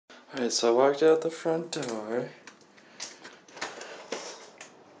Alright, so I walked out the front door.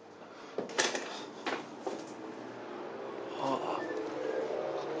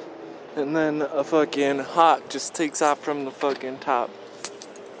 And then a fucking hawk just takes off from the fucking top.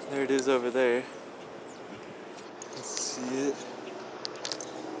 There it is over there. You see it?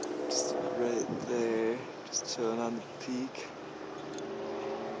 Just right there. Just chilling on the peak.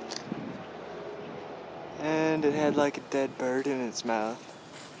 And it had like a dead bird in its mouth.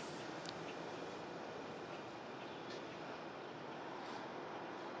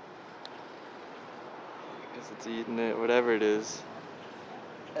 I guess it's eating it, whatever it is.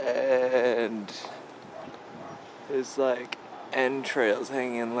 And there's like entrails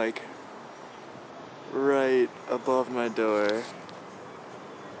hanging like right above my door.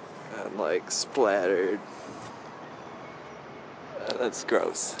 And like splattered. That's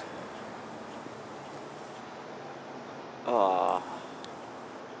gross.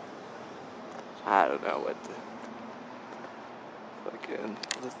 I don't know what the fucking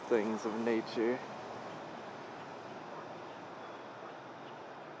the things of nature.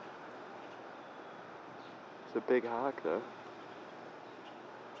 It's a big hawk though.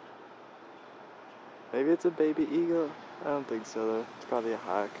 Maybe it's a baby eagle? I don't think so though. It's probably a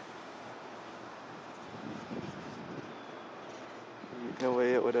hawk. Eating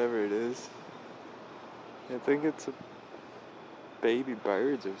away at whatever it is. I think it's a baby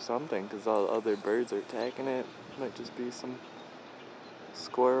birds or something, because all the other birds are attacking it. Might just be some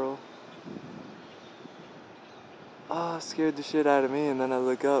squirrel. Oh, scared the shit out of me, and then I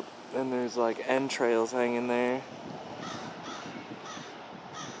look up and there's like entrails hanging there.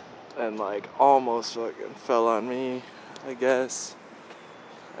 And like almost fucking fell on me, I guess.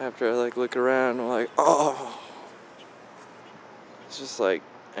 After I like look around, I'm like, oh. It's just like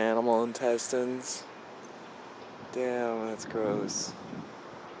animal intestines. Damn, that's gross.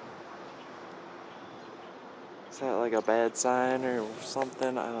 Is that like a bad sign or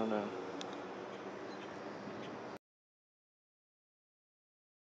something? I don't know.